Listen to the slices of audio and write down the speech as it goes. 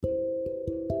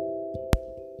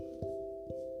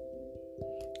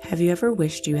Have you ever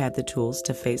wished you had the tools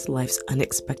to face life's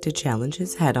unexpected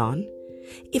challenges head on?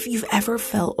 If you've ever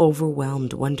felt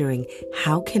overwhelmed wondering,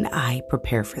 how can I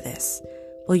prepare for this?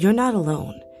 Well, you're not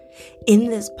alone. In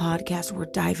this podcast, we're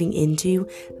diving into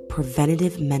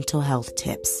preventative mental health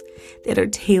tips that are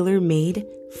tailor-made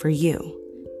for you.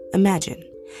 Imagine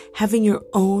having your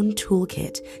own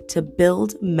toolkit to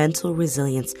build mental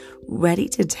resilience, ready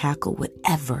to tackle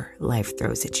whatever life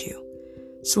throws at you.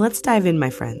 So let's dive in, my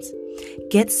friends.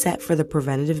 Get set for the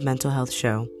Preventive Mental Health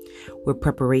Show, where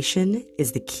preparation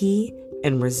is the key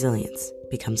and resilience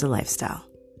becomes a lifestyle.